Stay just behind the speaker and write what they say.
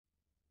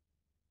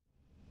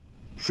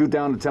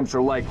Shoot-down attempts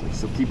are likely,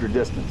 so keep your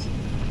distance.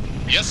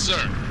 Yes,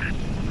 sir.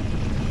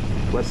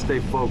 Let's stay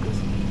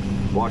focused.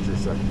 Watch your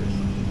sectors.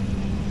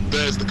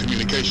 There's the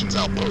communications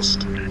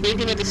outpost.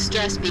 Reading a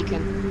distress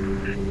beacon.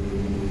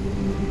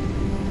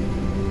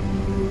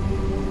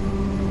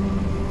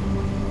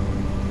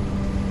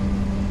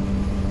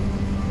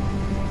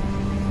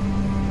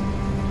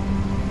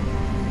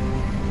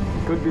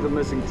 Could be the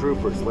missing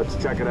troopers. Let's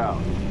check it out.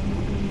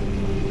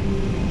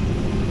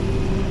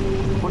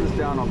 Put us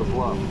down on the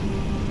bluff.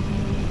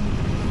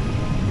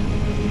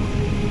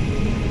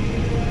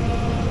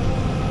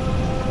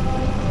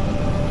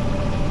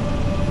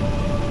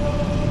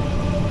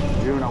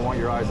 June, I want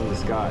your eyes in the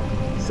sky.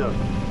 Sir.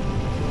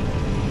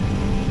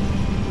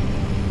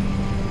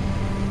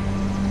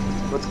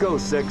 Let's go,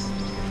 6.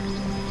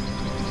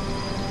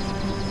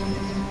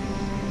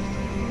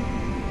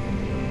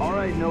 All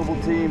right, Noble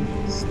Team,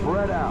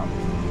 spread out.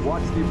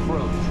 Watch the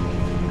approach.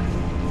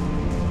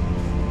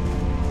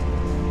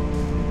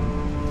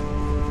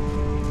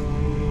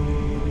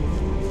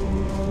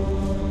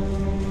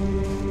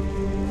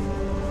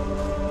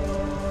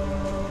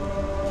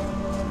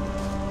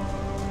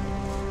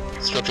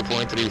 Structure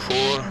point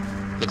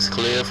 34 looks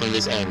clear from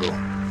this angle.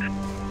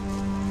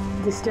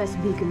 Distress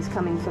beacon's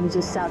coming from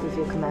just south of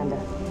your commander.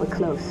 We're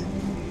close.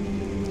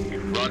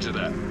 Roger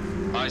that.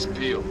 Eyes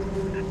peeled.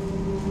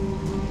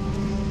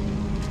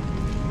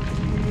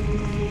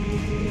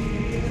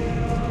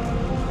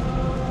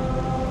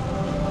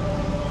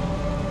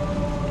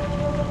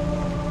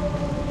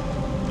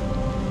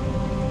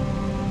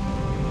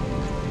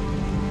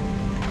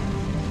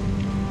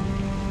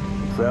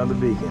 Found the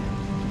beacon.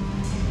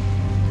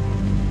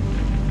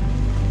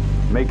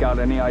 Make out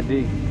any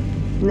ID?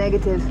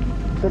 Negative,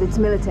 but it's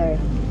military.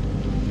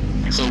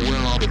 So where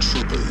are all the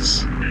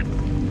troopers?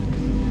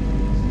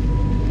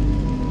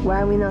 Why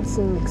are we not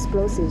seeing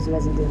explosives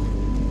residue?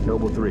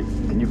 Noble 3,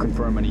 can you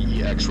confirm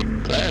any EX?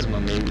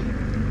 Plasma, maybe.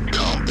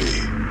 Can't be.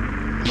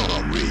 Not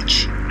on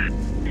reach.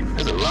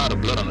 There's a lot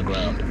of blood on the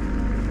ground.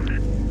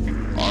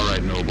 All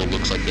right, Noble,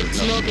 looks like there's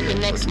nothing Smoke at here. the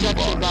next Let's move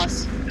structure, on.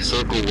 boss.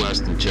 Circle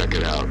west and check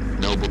it out.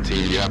 Noble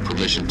Team, you have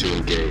permission to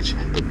engage,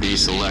 but be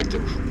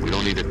selective. We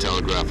don't need to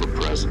telegraph our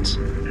presence.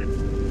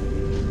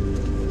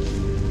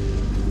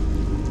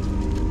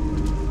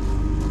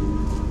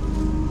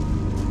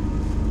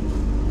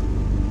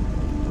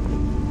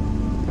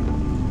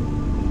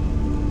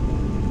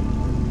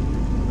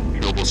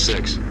 Noble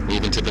 6,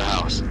 move into the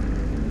house.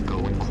 Go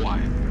in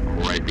quiet.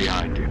 Right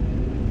behind you.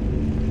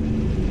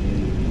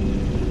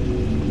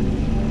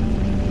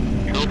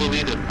 Noble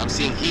Leader, I'm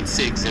seeing heat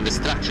sinks in the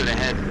structure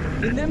ahead.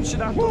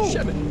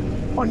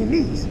 On your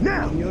knees,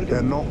 now!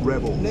 They're not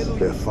rebels,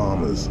 they're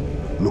farmers.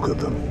 Look at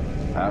them.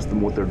 Ask them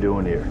what they're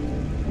doing here.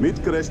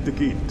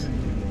 Mitkerestikit.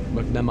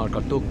 McNamar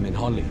min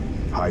Holly.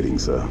 Hiding,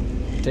 sir.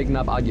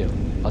 Tegnab Agel,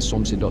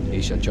 Asomsidot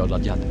Asia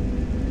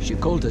Chodajat. She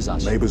called us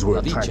as Neighbors were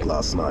attacked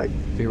last night.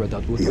 He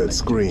heard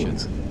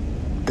screams,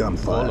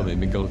 gunfire.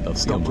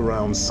 Stopped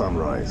around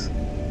sunrise.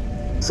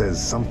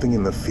 Says something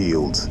in the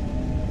fields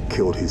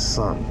killed his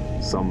son.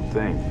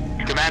 Something.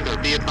 Commander,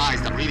 be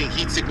advised, I'm reading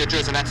heat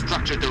signatures in that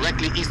structure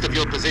directly east of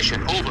your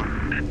position. Over.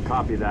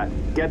 Copy that.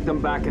 Get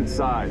them back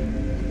inside.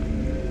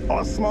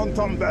 Osman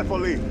Tom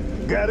Bethely,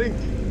 getting.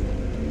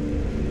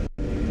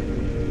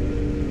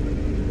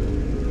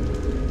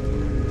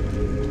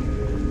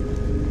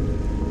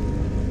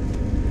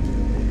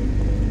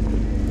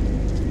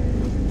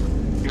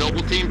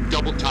 Noble Team,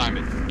 double time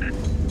it.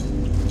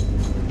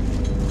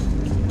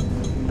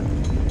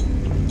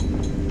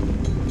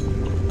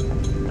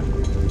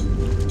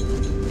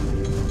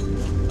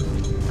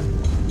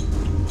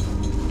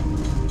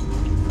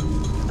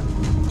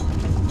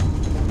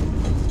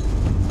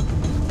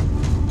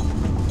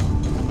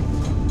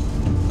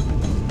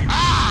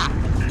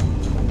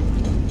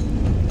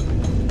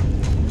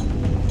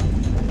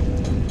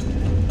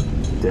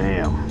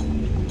 Damn.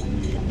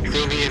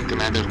 Fill me in,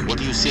 Commander. What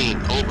are you seeing?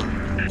 Over.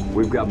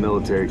 We've got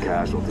military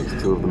casualties,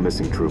 2 of the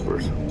missing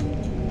troopers.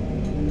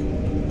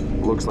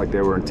 Looks like they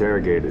were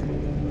interrogated.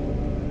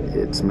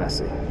 It's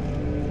messy.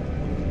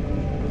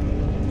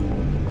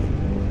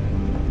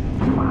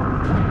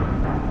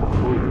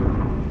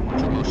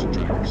 Watch your motion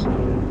trackers.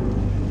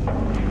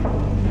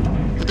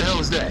 What the hell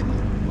is that?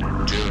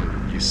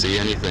 June, you see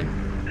anything?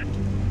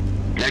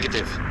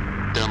 Negative.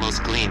 Thermal's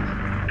clean.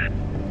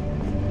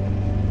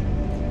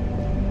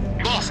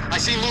 Boss, I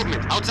see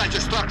movement outside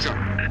your structure.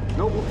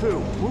 Noble 2,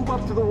 move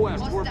up to the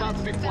west. We're about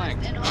to be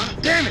flanked.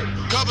 Damn it!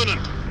 Covenant!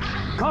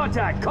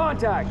 Contact!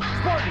 Contact!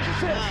 Spartans,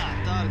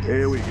 assist!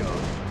 Here we go.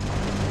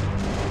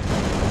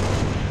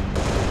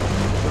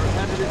 They're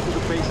headed into the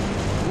basement.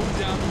 Move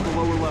down to the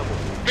lower level.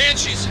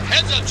 Banshees,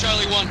 heads up,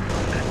 Charlie 1.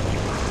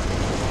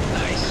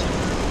 Nice.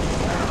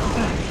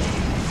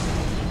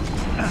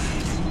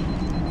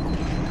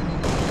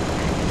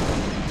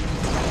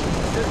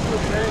 This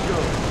was Mango.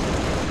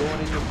 Going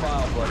in your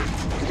file, buddy.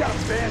 We got a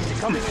Banshee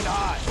coming in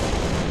high.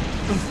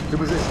 Good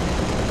position.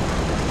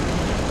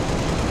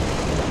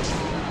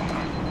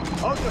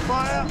 Hold your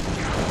fire.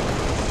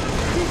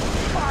 Keep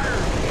fire.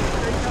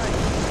 Stay tight.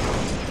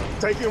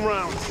 Taking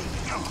rounds.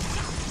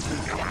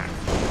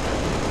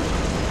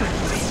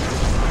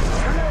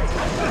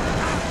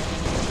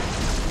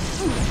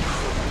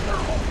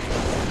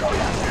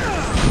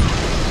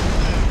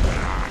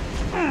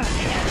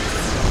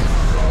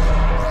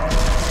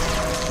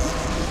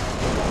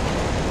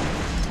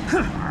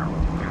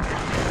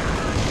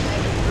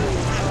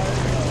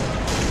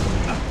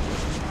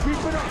 Keep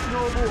it up,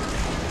 Noble.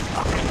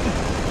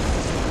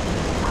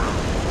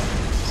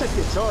 Check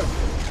your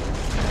target.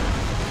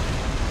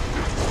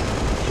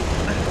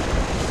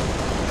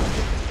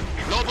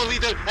 Noble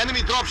leader, enemy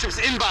dropships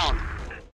inbound.